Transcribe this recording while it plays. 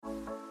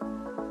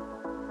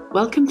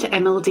Welcome to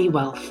MLD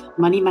Wealth,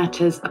 Money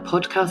Matters, a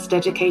podcast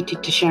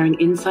dedicated to sharing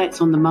insights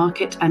on the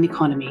market and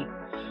economy.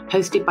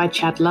 Hosted by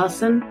Chad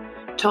Larson,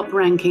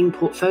 top-ranking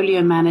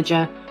portfolio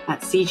manager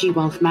at CG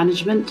Wealth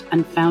Management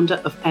and founder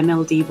of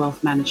MLD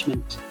Wealth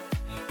Management.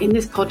 In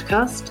this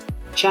podcast,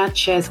 Chad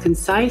shares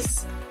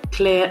concise,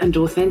 clear and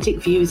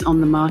authentic views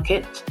on the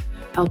market,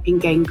 helping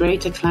gain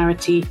greater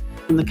clarity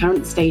on the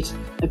current state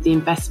of the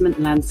investment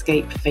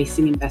landscape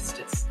facing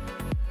investors.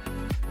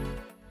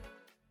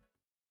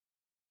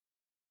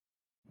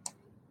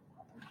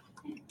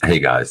 Hey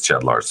guys,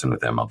 Chad Larson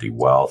with MLD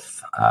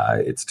Wealth.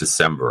 It's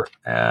December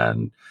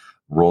and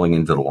rolling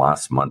into the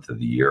last month of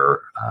the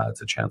year.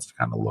 It's a chance to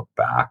kind of look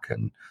back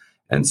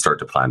and start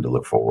to plan to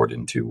look forward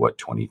into what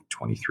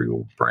 2023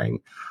 will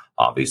bring.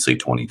 Obviously,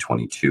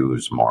 2022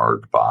 is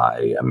marred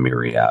by a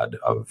myriad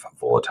of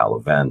volatile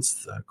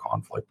events, the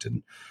conflict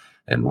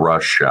in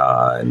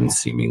Russia, and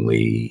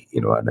seemingly,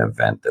 an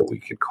event that we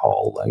could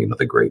call,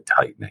 the Great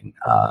Tightening,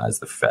 as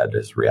the Fed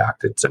has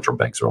reacted. Central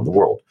banks around the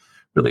world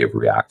really have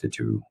reacted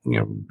to,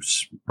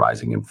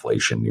 rising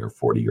inflation near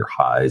 40-year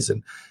highs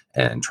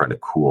and trying to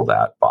cool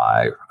that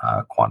by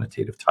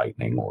quantitative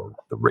tightening or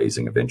the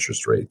raising of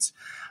interest rates.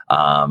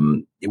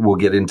 We'll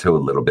get into a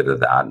little bit of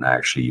that, and I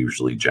actually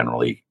usually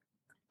generally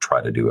try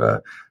to do a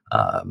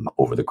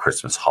over the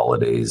Christmas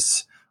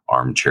holidays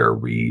armchair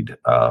read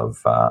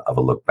of a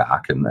look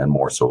back and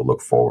more so a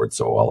look forward.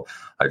 So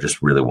I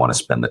just really want to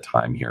spend the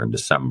time here in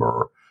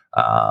December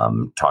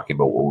talking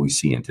about what we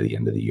see into the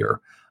end of the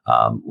year.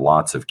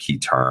 Lots of key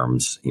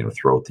terms,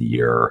 throughout the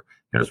year.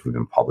 As we've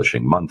been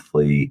publishing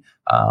monthly,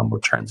 we're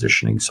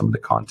transitioning some of the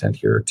content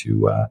here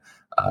to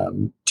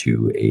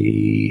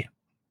a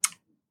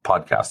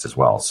podcast as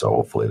well. So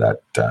hopefully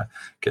that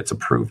gets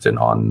approved and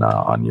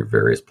on your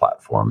various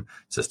platform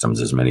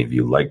systems. As many of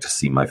you like to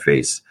see my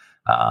face,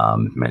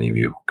 many of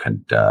you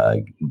could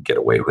get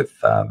away with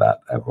that.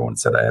 Everyone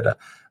said I had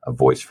a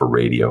voice for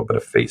radio, but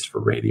a face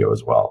for radio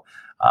as well.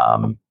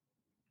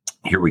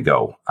 Here we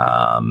go.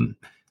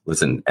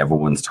 Listen,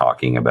 everyone's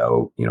talking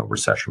about,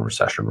 recession.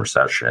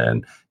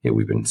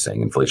 We've been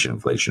saying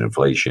inflation,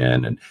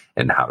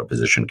 and how to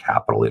position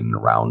capital in and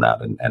around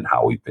that, and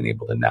how we've been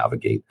able to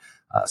navigate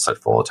such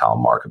volatile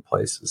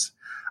marketplaces.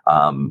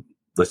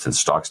 Listen,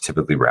 stocks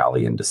typically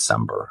rally in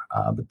December,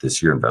 but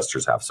this year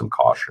investors have some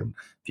caution.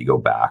 If you go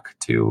back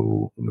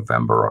to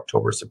November,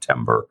 October,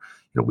 September,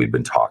 we've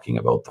been talking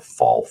about the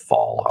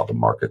fall, how the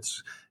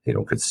markets,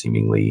 could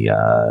seemingly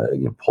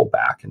pull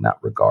back in that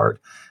regard.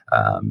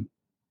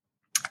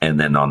 And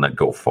then on the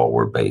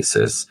go-forward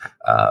basis,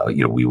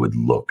 we would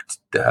look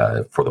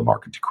for the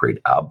market to create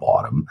a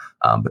bottom,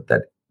 but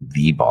that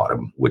the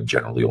bottom would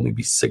generally only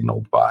be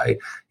signaled by,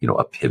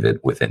 a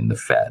pivot within the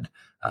Fed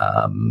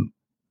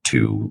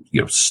to,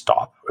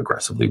 stop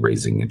aggressively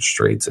raising interest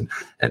rates,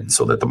 and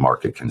so that the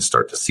market can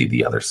start to see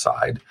the other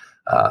side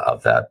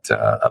of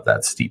that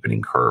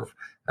steepening curve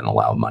and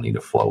allow money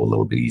to flow a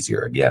little bit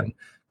easier. Again,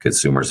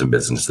 consumers and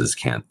businesses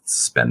can't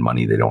spend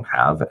money they don't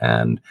have,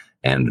 and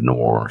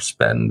nor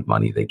spend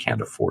money they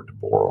can't afford to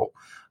borrow.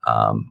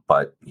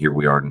 But here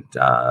we are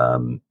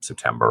in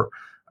September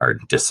or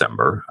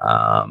December.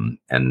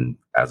 And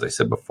as I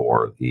said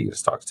before, the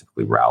stocks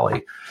typically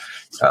rally.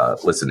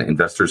 Listen,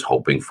 investors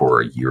hoping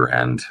for a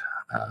year-end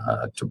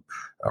to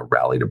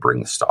rally to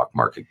bring the stock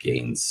market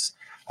gains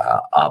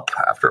up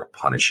after a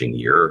punishing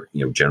year,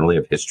 generally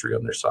have history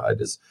on their side,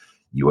 as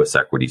U.S.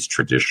 equities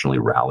traditionally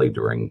rally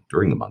during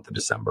the month of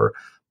December.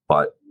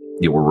 But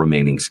we're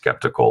remaining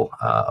skeptical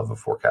of a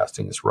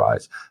forecasting this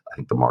rise. I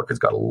think the market's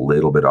got a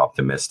little bit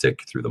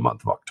optimistic through the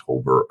month of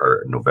October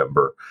or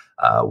November.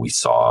 We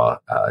saw,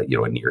 a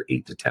near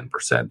 8 to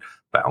 10%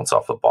 bounce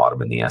off the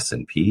bottom in the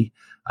S&P.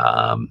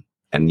 And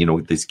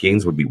these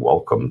gains would be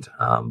welcomed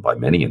by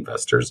many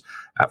investors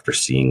after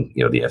seeing,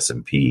 the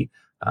S&P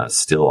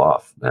still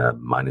off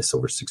minus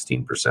over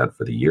 16%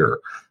 for the year.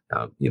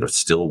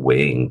 Still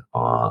weighing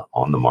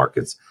on the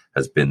markets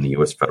has been the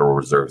U.S. Federal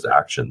Reserve's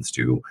actions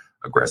to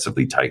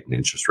aggressively tighten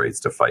interest rates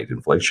to fight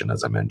inflation,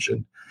 as I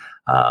mentioned.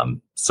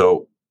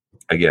 So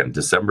again,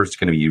 December is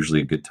going to be usually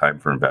a good time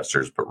for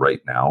investors, but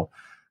right now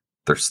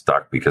they're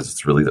stuck because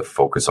it's really the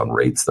focus on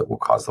rates that will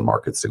cause the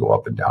markets to go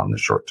up and down in the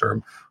short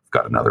term. We've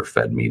got another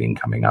Fed meeting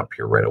coming up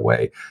here right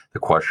away. The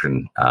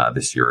question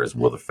this year is,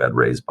 will the Fed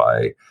raise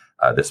by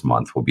this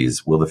month will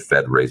the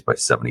Fed raise by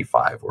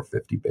 75 or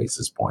 50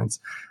 basis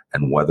points,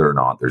 and whether or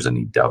not there's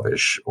any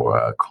dovish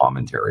or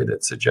commentary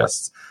that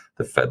suggests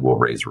the Fed will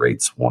raise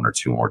rates one or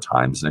two more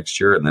times next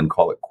year and then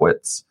call it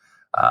quits.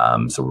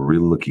 So we're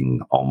really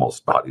looking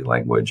almost body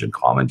language and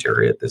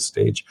commentary at this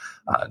stage,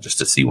 just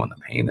to see when the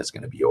pain is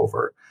going to be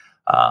over.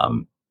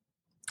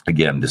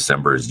 Again,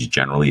 December is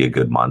generally a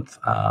good month.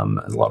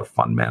 There's a lot of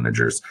fund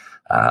managers,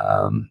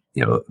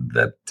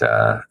 that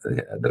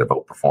have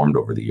outperformed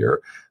over the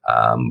year,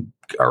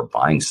 are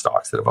buying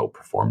stocks that have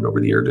outperformed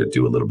over the year to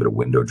do a little bit of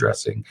window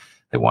dressing.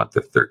 They want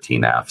the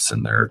 13 Fs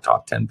in their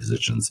top 10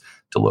 positions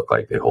to look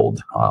like they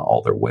hold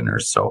all their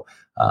winners. So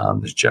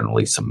there's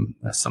generally some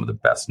of the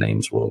best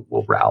names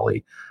will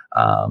rally.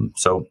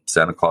 So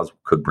Santa Claus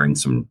could bring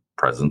some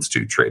presence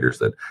to traders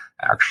that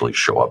actually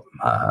show up,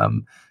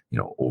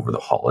 over the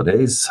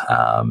holidays.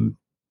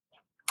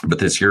 But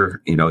this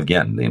year,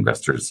 again, the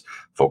investors'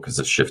 focus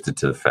has shifted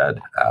to the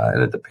Fed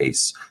and at the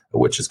pace at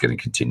which it's going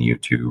to continue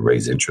to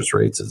raise interest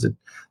rates as it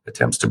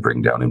attempts to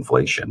bring down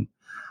inflation.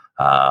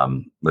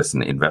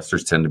 Listen,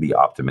 investors tend to be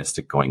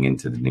optimistic going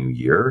into the new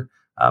year,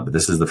 but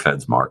this is the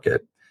Fed's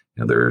market.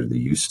 They're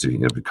used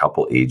to a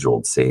couple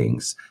age-old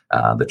sayings: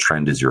 the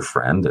trend is your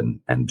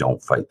friend, and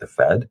don't fight the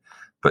Fed.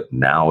 But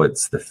now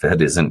it's the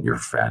Fed isn't your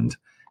friend,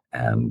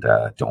 and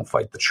don't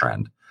fight the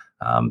trend.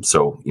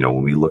 So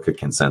when we look at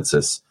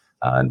consensus,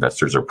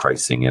 investors are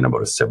pricing in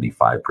about a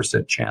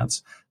 75%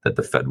 chance that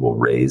the Fed will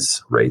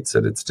raise rates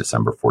at its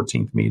December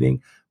 14th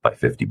meeting by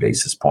 50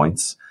 basis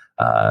points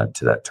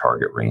to that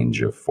target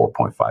range of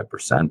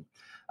 4.5%,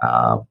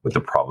 with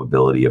the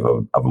probability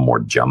of a more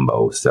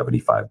jumbo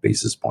 75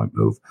 basis point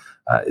move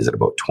is at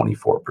about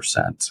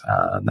 24%.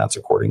 And that's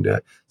according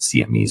to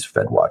CME's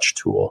FedWatch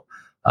tool.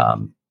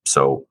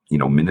 So,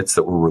 minutes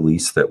that were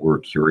released that were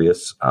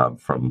curious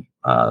from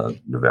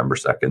November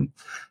 2nd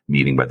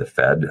meeting by the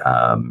Fed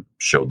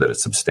showed that a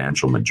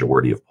substantial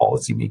majority of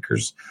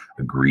policymakers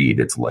agreed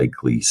it's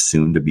likely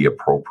soon to be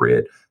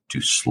appropriate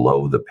to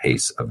slow the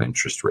pace of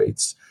interest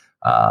rates,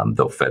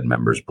 though Fed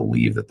members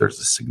believe that there's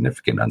a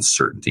significant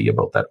uncertainty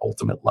about that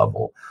ultimate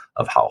level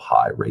of how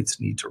high rates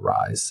need to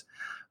rise.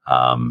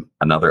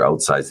 Another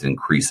outsized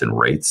increase in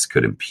rates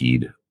could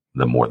impede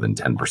the more than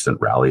 10%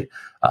 rally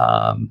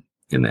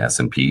in the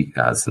S&P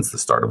since the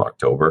start of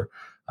October.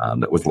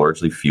 That was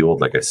largely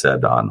fueled, like I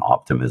said, on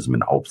optimism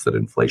and hopes that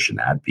inflation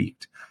had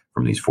peaked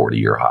from these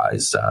 40-year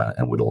highs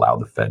and would allow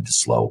the Fed to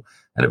slow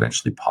and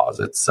eventually pause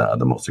its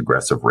the most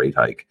aggressive rate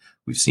hike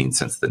we've seen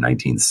since the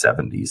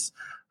 1970s.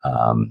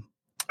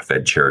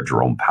 Fed Chair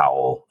Jerome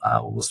Powell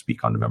will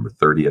speak on November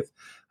 30th.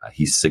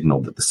 He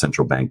signaled that the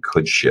central bank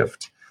could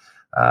shift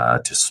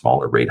to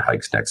smaller rate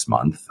hikes next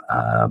month,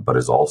 but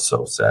has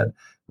also said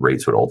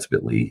rates would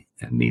ultimately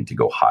need to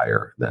go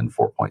higher than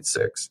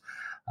 4.6.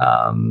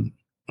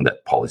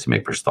 That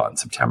policymakers thought in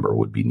September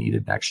would be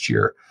needed next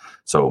year.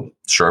 So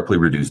sharply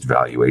reduced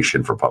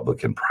valuation for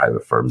public and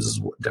private firms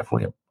is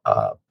definitely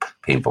a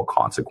painful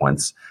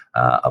consequence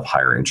of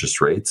higher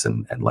interest rates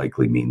and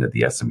likely mean that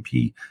the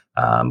S&P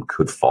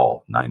could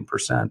fall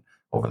 9%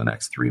 over the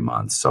next 3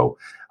 months. So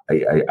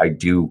I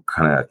do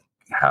kind of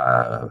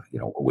have,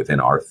 within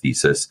our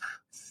thesis,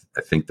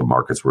 I think the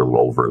markets were a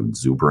little over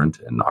exuberant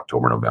in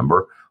October,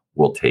 November.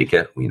 We'll take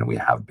it. We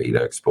have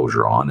beta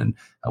exposure on, and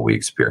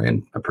we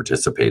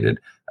participated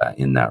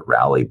in that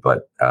rally.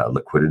 But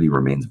liquidity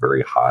remains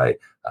very high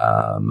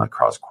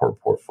across core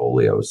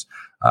portfolios.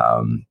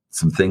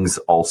 Some things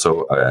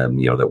also,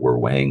 that we're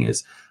weighing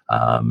is,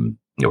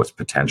 its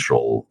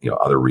potential,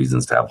 other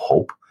reasons to have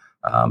hope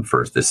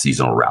for this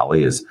seasonal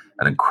rally is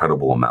an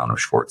incredible amount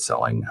of short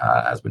selling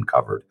has been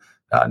covered.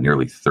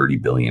 Nearly 30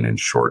 billion in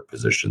short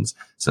positions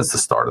since the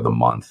start of the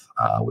month,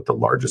 with the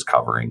largest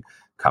covering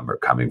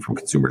coming from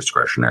consumer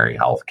discretionary,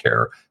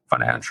 healthcare,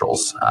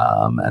 financials.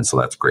 And so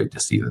that's great to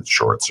see that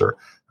shorts are,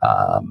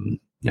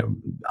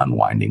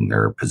 unwinding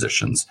their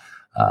positions.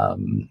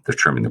 They're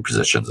trimming their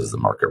positions as the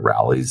market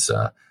rallies,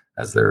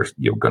 as they're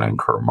going to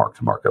incur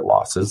mark-to-market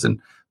losses and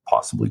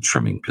possibly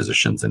trimming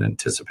positions in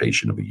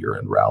anticipation of a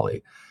year-end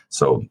rally.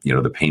 So,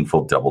 the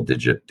painful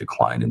double-digit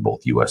decline in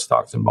both U.S.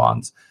 stocks and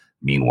bonds,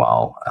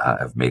 meanwhile,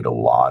 have made a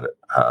lot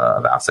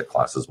of asset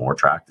classes more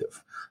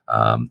attractive.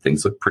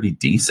 Things look pretty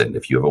decent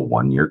if you have a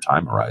 1-year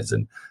time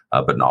horizon,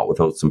 but not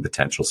without some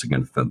potential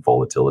significant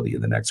volatility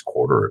in the next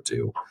quarter or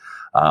two.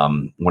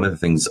 One of the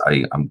things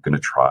I'm going to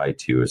try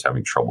to is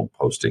having trouble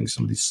posting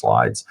some of these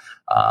slides.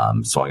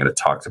 So I'm going to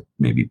talk to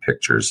maybe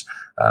pictures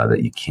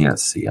that you can't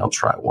see. I'll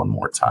try one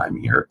more time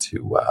here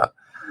to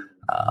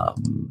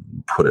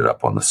put it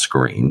up on the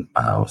screen.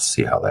 We'll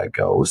see how that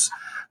goes.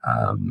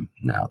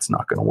 Now it's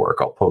not going to work.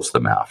 I'll post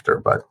them after,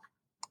 but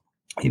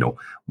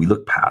we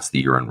look past the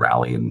year-end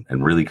rally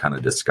and really kind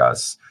of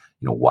discuss,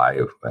 why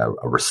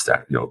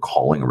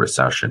calling a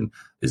recession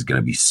is going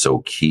to be so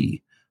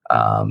key,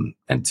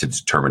 and to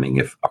determining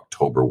if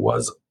October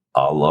was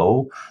a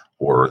low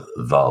or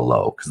the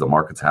low, because the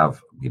markets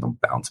have,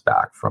 bounced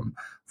back from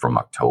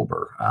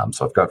October.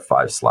 So I've got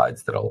 5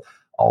 slides that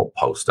I'll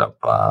post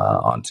up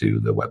onto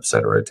the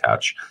website or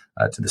attach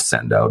to the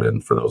send out.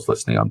 And for those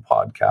listening on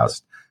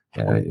podcast,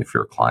 if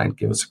you're a client,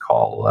 give us a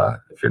call.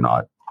 If you're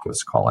not, give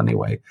us a call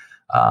anyway.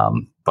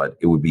 But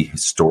it would be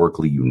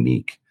historically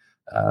unique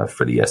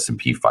for the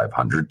S&P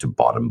 500 to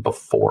bottom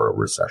before a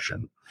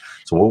recession.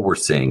 So what we're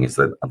saying is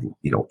that,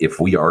 if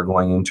we are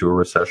going into a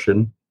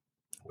recession,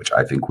 which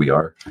I think we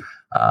are,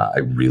 I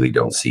really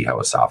don't see how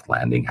a soft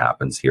landing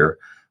happens here.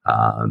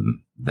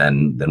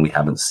 Then we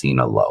haven't seen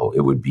a low.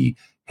 It would be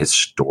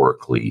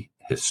historically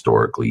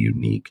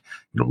unique,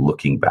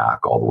 looking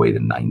back all the way to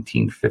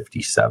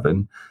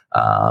 1957,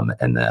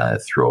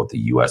 and throughout the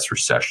U.S.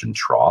 recession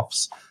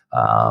troughs,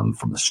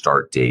 from the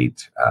start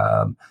date,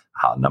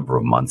 how number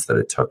of months that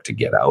it took to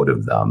get out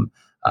of them,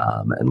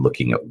 and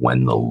looking at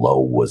when the low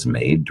was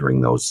made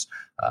during those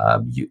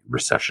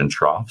recession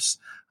troughs.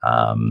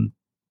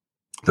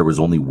 there was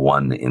only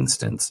one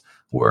instance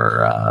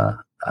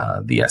where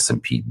the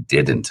S&P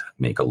didn't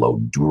make a low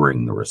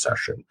during the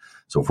recession.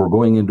 So if we're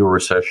going into a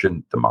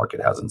recession, the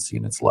market hasn't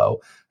seen its low.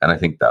 And I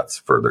think that's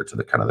further to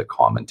the kind of the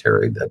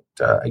commentary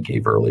that I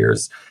gave earlier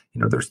is,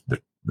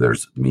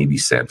 there's maybe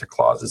Santa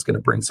Claus is going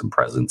to bring some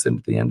presents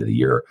into the end of the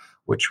year,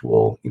 which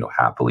we'll,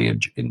 happily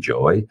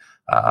enjoy.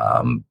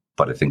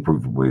 But I think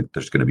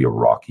there's going to be a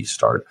rocky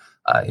start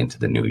into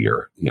the new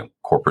year.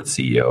 Corporate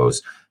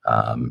CEOs,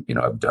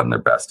 have done their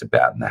best to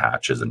batten the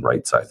hatches and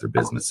right-size their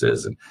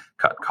businesses and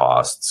cut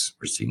costs.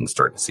 We're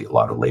starting to see a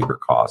lot of labor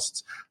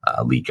costs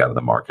leak out of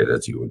the market,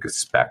 as you would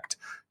expect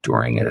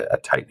during a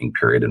tightening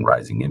period and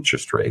rising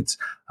interest rates.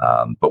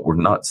 But we're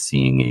not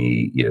seeing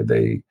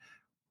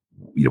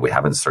we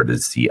haven't started to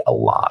see a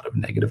lot of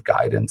negative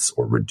guidance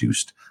or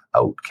reduced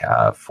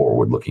out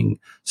forward-looking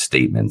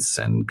statements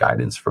and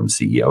guidance from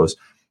CEOs.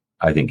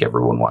 I think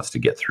everyone wants to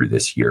get through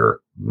this year,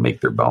 make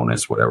their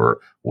bonus,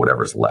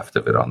 whatever's left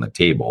of it on the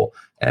table,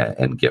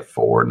 and get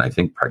forward. And I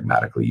think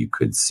pragmatically, you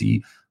could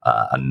see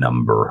a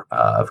number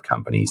of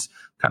companies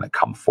kind of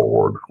come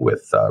forward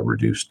with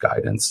reduced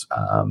guidance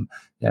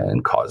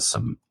and cause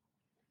some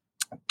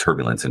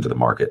turbulence into the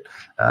market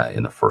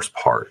in the first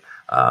part.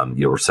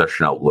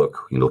 Recession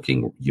outlook,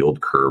 looking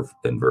yield curve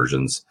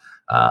inversions.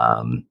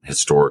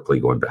 Historically,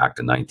 going back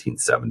to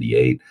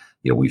 1978,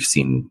 we've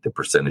seen the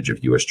percentage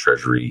of U.S.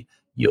 Treasury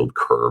yield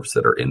curves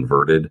that are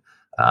inverted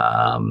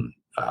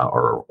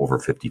are over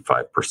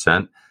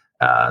 55%.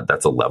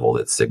 That's a level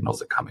that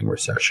signals a coming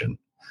recession.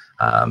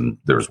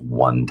 There's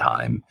one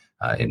time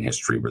in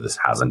history where this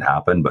hasn't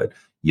happened, but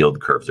yield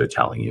curves are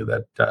telling you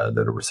that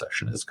a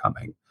recession is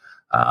coming.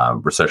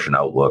 Recession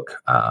outlook,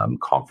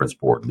 Conference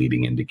Board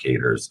leading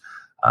indicators.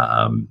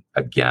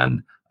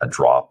 Again, a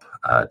drop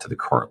to the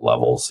current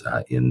levels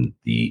in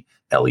the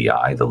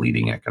LEI, the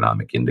leading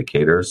economic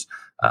indicators,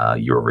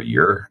 year over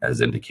year,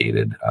 has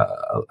indicated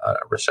a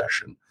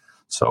recession.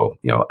 So,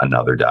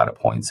 another data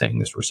point saying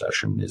this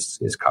recession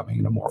is coming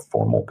in a more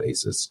formal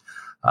basis.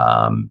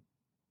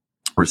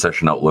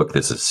 Recession outlook,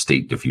 this is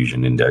State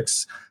Diffusion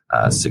Index,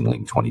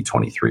 signaling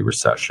 2023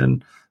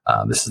 recession.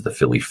 This is the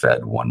Philly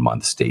Fed 1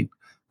 month State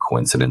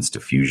Coincidence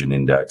Diffusion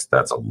Index.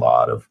 That's a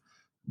lot of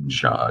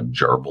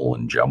jarble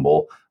and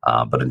jumble,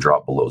 but a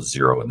drop below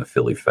zero in the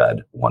Philly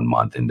Fed 1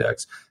 month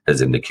index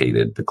has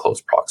indicated the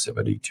close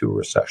proximity to a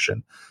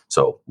recession.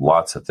 So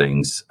lots of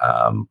things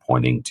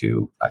pointing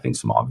to, I think,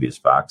 some obvious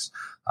facts.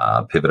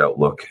 Pivot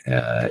outlook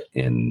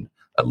in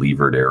a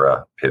levered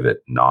era,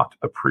 pivot not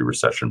a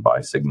pre-recession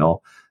buy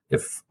signal.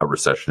 If a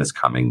recession is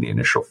coming, the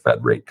initial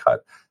Fed rate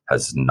cut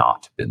has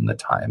not been the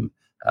time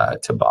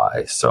to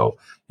buy. So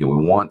we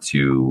want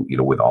to,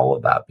 with all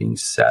of that being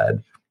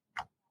said,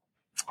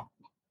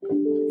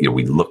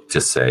 we look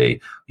to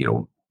say,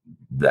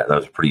 that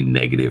was a pretty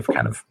negative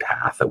kind of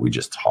path that we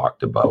just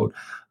talked about.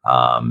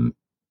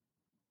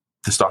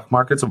 The stock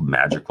market's a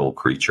magical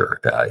creature.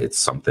 It's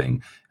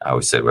something I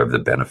always say we have the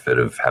benefit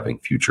of having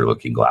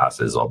future-looking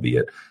glasses,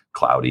 albeit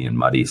cloudy and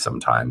muddy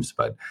sometimes.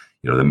 But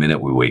the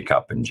minute we wake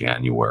up in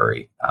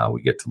January,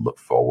 we get to look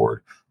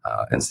forward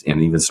and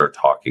even start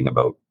talking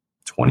about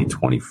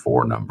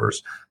 2024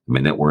 numbers. The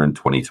minute we're in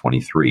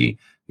 2023,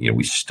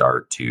 we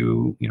start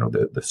to,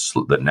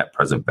 the net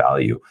present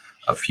value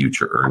of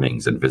future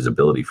earnings and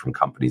visibility from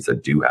companies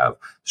that do have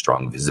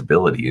strong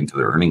visibility into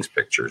their earnings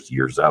pictures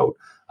years out.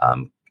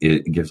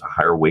 It gives a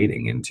higher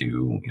weighting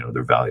into,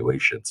 their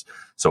valuations.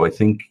 So I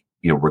think,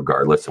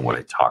 regardless of what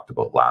I talked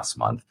about last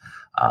month,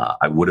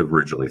 I would have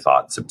originally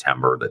thought in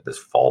September that this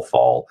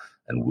fall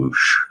and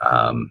whoosh,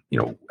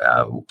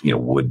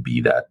 would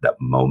be that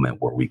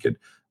moment where we could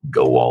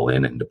go all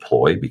in and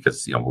deploy,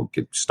 because we'll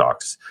get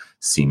stocks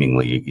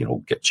seemingly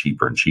get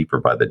cheaper and cheaper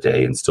by the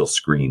day and still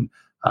screen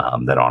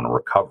that on a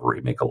recovery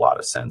make a lot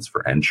of sense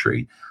for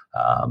entry.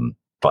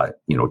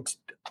 But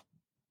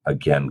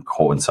again,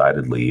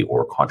 coincidentally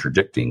or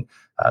contradicting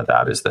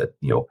that is that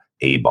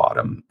a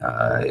bottom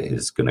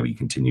is going to be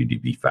continued to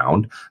be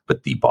found,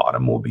 but the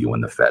bottom will be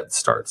when the Fed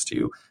starts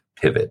to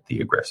pivot the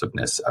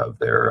aggressiveness of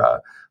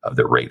their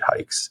rate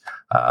hikes.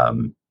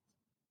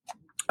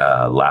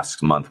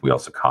 Last month, we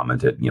also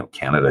commented,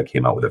 Canada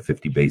came out with a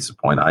 50 basis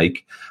point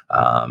hike.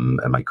 And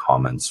my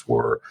comments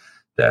were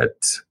that,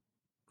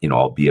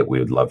 albeit we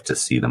would love to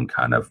see them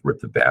kind of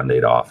rip the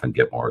Band-Aid off and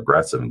get more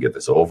aggressive and get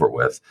this over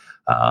with,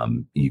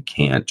 you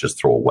can't just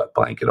throw a wet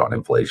blanket on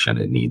inflation.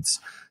 It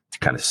needs to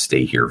kind of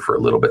stay here for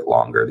a little bit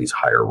longer, these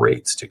higher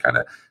rates to kind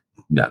of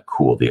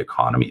cool the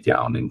economy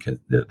down and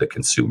the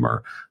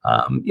consumer,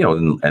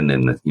 and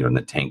then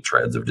the tank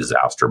treads of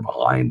disaster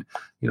behind,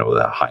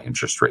 the high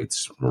interest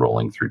rates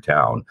rolling through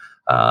town,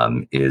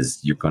 is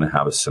you're going to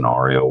have a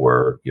scenario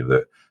where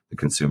the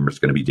consumer is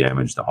going to be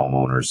damaged, the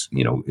homeowners,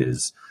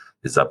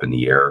 is up in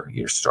the air.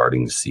 You're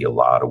starting to see a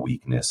lot of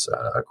weakness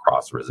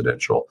across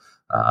residential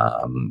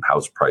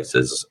house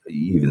prices,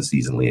 even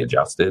seasonally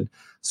adjusted.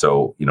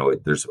 So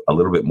there's a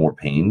little bit more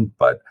pain,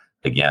 but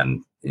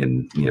again,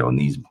 in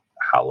these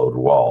hallowed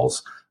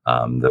walls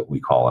that we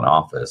call an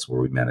office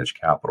where we manage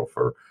capital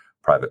for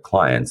private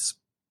clients,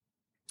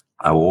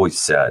 I've always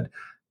said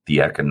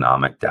the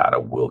economic data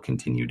will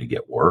continue to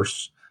get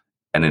worse.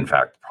 And in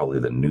fact, probably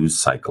the news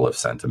cycle of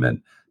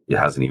sentiment, it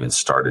hasn't even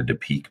started to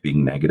peak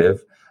being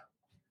negative.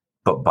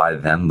 But by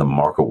then, the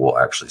market will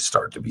actually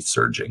start to be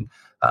surging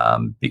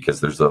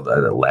because there's a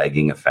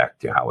lagging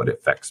effect to how it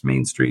affects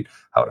Main Street,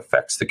 how it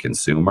affects the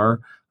consumer.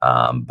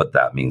 But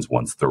that means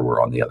once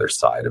we're on the other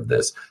side of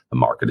this, the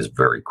market is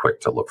very quick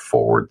to look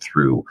forward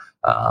through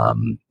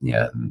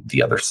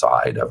the other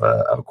side of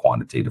a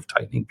quantitative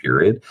tightening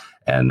period.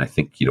 And I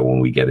think, when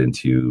we get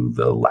into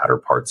the latter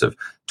parts of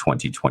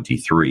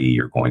 2023,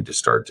 you're going to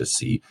start to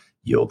see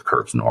yield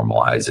curves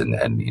normalize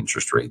and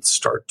interest rates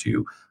start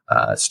to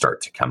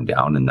come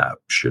down, and that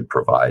should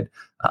provide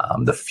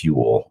the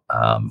fuel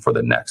for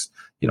the next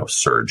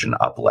surge and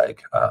up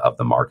leg of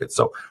the market.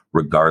 So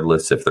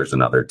regardless if there's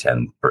another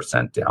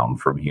 10% down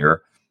from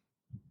here,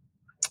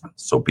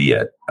 so be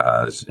it.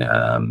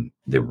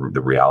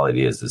 The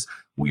reality is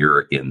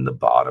we're in the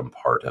bottom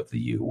part of the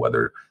U.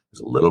 Whether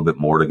there's a little bit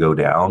more to go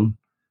down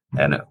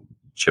and it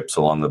chips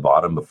along the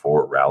bottom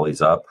before it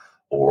rallies up,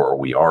 or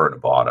we are at a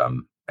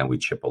bottom and we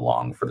chip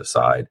along for the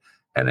side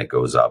and it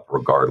goes up.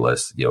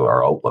 Regardless,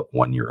 our outlook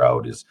 1 year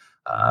out is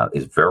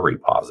very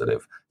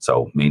positive.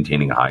 So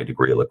maintaining a high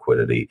degree of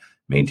liquidity,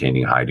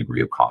 maintaining a high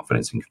degree of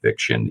confidence and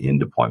conviction in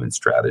deployment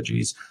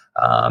strategies,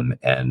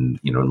 and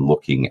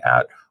looking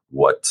at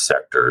what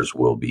sectors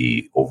will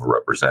be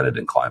overrepresented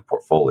in client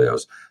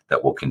portfolios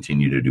that will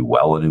continue to do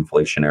well in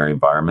inflationary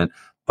environment,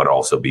 but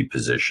also be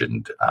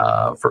positioned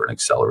for an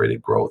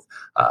accelerated growth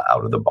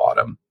out of the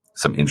bottom.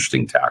 Some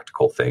interesting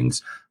tactical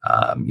things,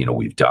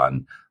 we've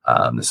done.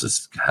 This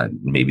is kind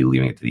of maybe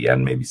leaving it to the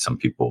end. Maybe some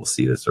people will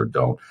see this or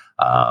don't.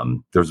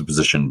 There's a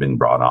position being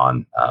brought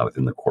on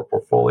within the core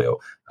portfolio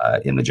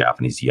in the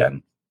Japanese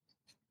yen.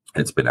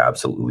 It's been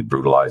absolutely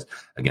brutalized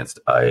against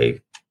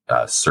a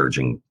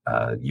surging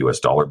U.S.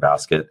 dollar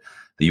basket.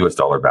 The U.S.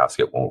 dollar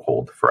basket won't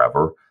hold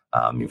forever.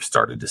 You've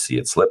started to see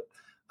it slip.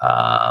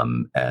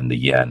 And the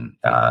yen,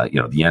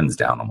 the yen's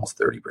down almost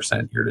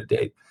 30% year to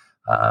date.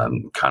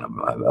 Kind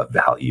of a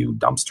value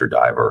dumpster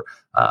diver,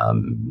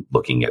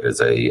 looking at it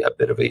as a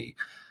bit of a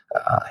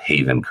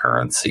haven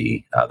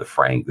currency.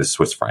 The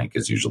Swiss franc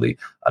is usually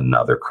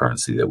another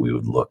currency that we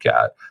would look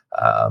at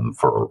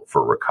for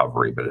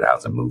recovery, but it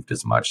hasn't moved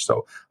as much.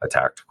 So a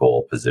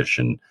tactical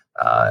position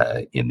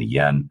in the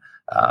yen,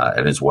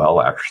 and as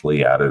well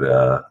actually added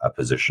a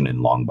position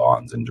in long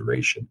bonds and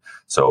duration.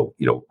 So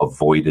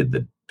avoided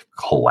the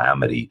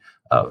calamity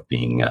of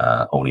being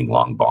owning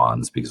long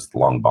bonds, because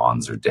long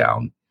bonds are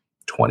down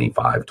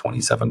 25,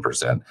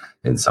 27%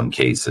 in some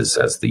cases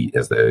as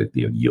the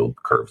yield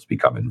curves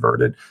become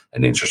inverted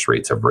and interest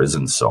rates have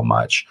risen so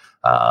much.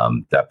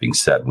 That being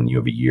said, when you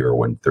have a year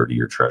when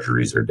 30-year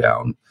treasuries are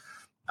down,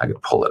 I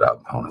could pull it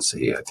up. I want to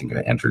see. I think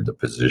I entered the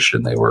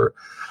position. They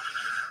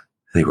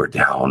were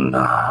down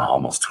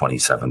almost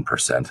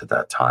 27% at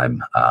that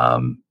time.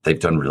 They've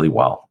done really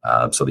well.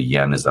 So the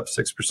yen is up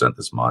 6%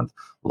 this month.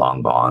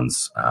 Long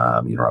bonds,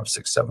 up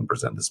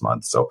 6-7% this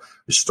month. So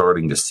we're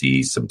starting to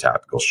see some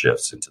tactical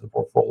shifts into the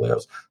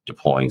portfolios,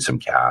 deploying some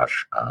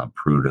cash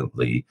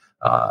prudently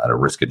at a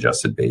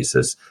risk-adjusted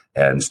basis,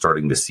 and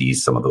starting to see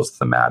some of those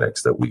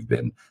thematics that we've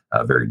been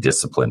very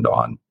disciplined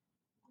on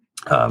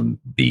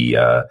be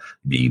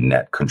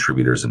net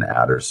contributors and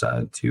adders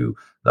to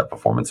the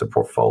performance of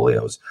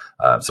portfolios.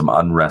 Some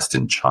unrest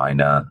in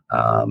China.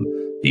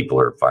 People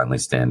are finally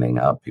standing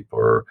up. People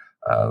are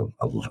a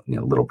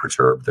little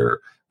perturbed. They're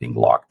being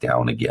locked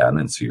down again,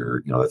 and so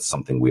that's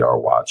something we are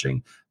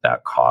watching.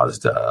 That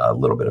caused a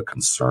little bit of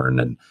concern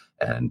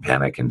and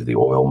panic into the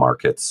oil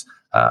markets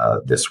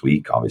this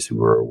week. Obviously,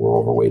 we're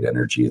overweight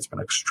energy. It's been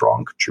a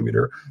strong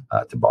contributor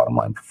to bottom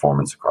line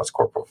performance across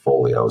core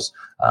portfolios,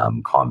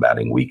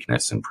 combating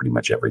weakness in pretty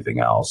much everything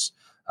else.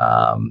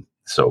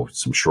 So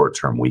some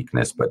short-term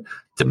weakness, but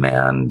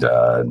demand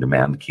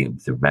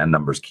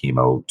numbers came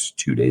out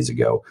 2 days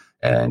ago,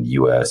 and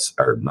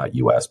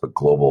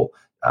global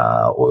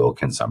oil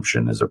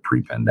consumption is at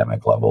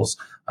pre-pandemic levels.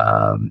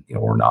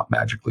 We're not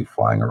magically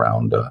flying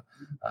around,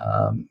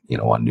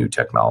 on new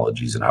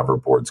technologies and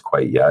hoverboards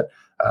quite yet,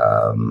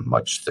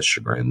 much to the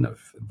chagrin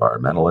of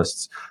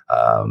environmentalists.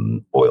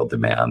 Oil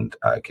demand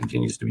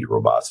continues to be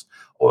robust.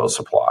 Oil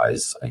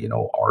supplies,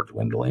 are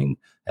dwindling,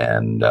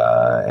 and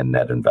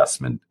net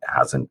investment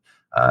hasn't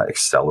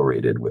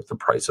accelerated with the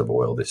price of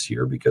oil this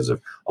year because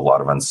of a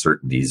lot of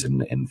uncertainties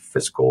in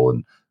fiscal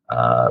and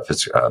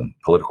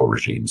political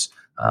regimes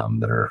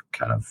that are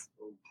kind of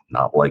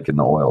not liking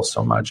the oil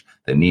so much.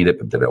 They need it,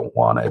 but they don't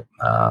want it.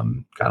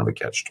 Kind of a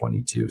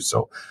catch-22.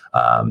 So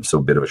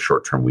a bit of a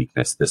short-term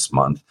weakness this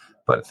month,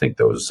 but I think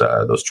those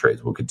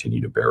trades will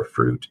continue to bear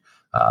fruit.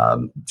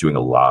 Doing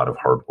a lot of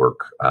hard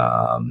work,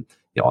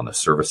 on the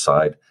service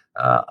side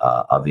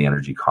of the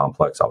energy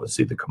complex.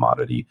 Obviously, the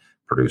commodity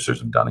producers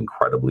have done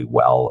incredibly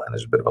well, and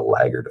there's a bit of a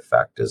laggard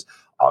effect as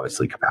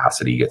obviously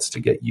capacity gets to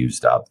get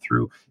used up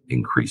through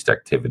increased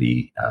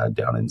activity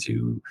down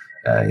into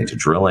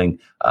drilling,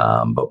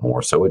 but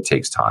more so it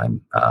takes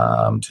time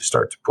to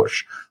start to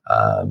push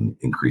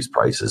increased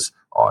prices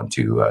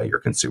onto your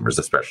consumers,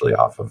 especially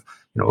off of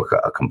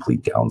a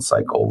complete down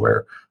cycle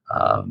where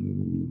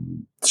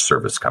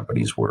service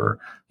companies were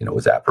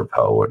was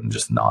apropos and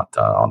just not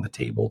on the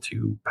table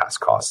to pass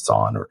costs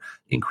on or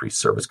increase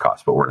service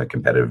costs. But we're in a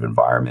competitive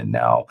environment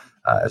now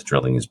as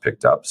drilling is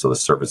picked up, so the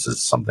service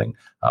is something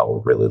we're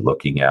really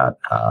looking at.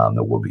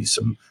 There will be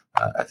some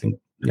I think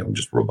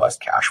just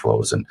robust cash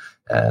flows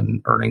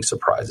and earning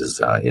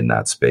surprises in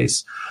that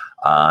space.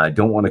 I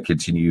don't want to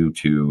continue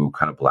to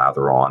kind of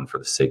blather on for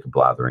the sake of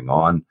blathering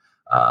on.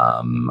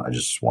 I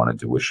just wanted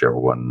to wish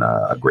everyone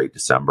a great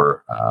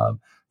December.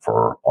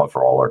 For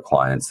all our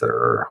clients that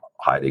are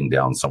hiding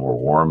down somewhere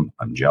warm,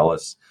 I'm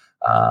jealous.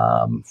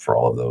 For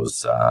all of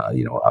those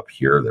up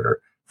here that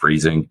are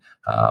freezing,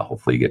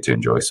 hopefully you get to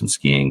enjoy some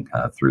skiing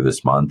through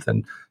this month,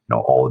 and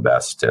all the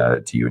best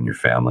to you and your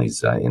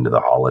families into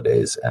the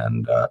holidays,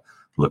 and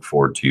look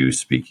forward to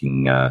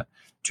speaking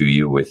to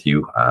you with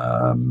you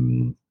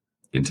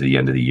into the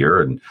end of the year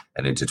and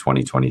into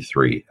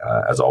 2023.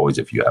 As always,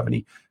 if you have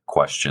any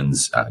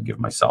questions, give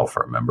myself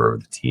or a member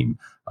of the team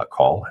a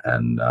call,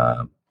 and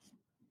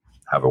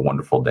have a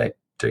wonderful day.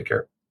 Take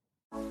care.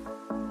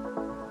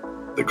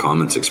 The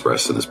comments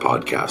expressed in this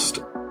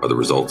podcast are the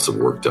results of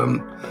work done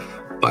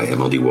by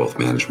MLD Wealth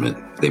Management.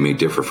 They may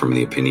differ from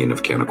the opinion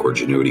of Canaccord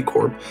Genuity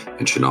Corp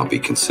and should not be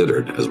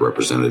considered as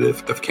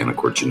representative of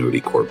Canaccord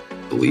Genuity Corp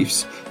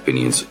beliefs,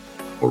 opinions,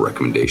 or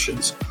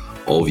recommendations.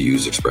 All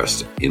views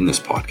expressed in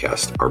this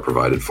podcast are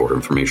provided for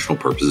informational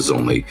purposes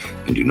only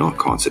and do not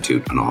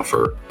constitute an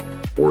offer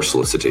or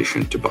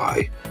solicitation to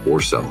buy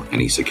or sell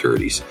any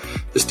securities.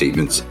 The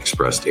statements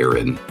expressed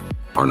herein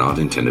are not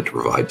intended to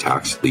provide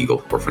tax,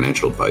 legal, or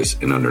financial advice,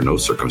 and under no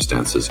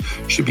circumstances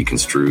should be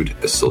construed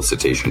as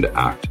solicitation to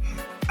act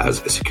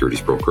as a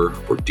securities broker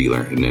or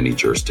dealer in any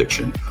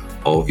jurisdiction.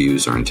 All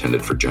views are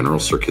intended for general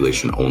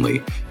circulation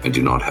only and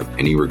do not have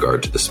any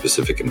regard to the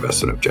specific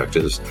investment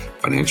objectives,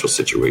 financial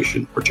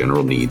situation, or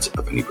general needs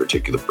of any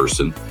particular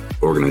person,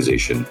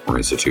 organization, or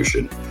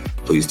institution.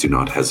 Please do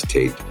not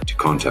hesitate to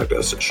contact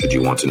us should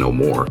you want to know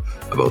more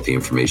about the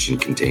information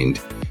contained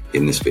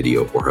in this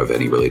video or have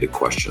any related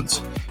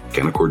questions.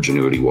 Canaccord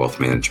Genuity Wealth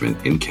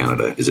Management in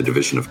Canada is a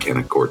division of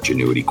Canaccord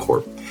Genuity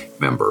Corp,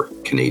 member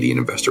Canadian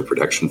Investor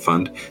Protection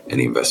Fund, and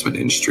the Investment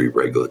Industry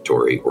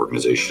Regulatory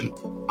Organization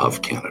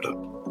of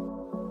Canada.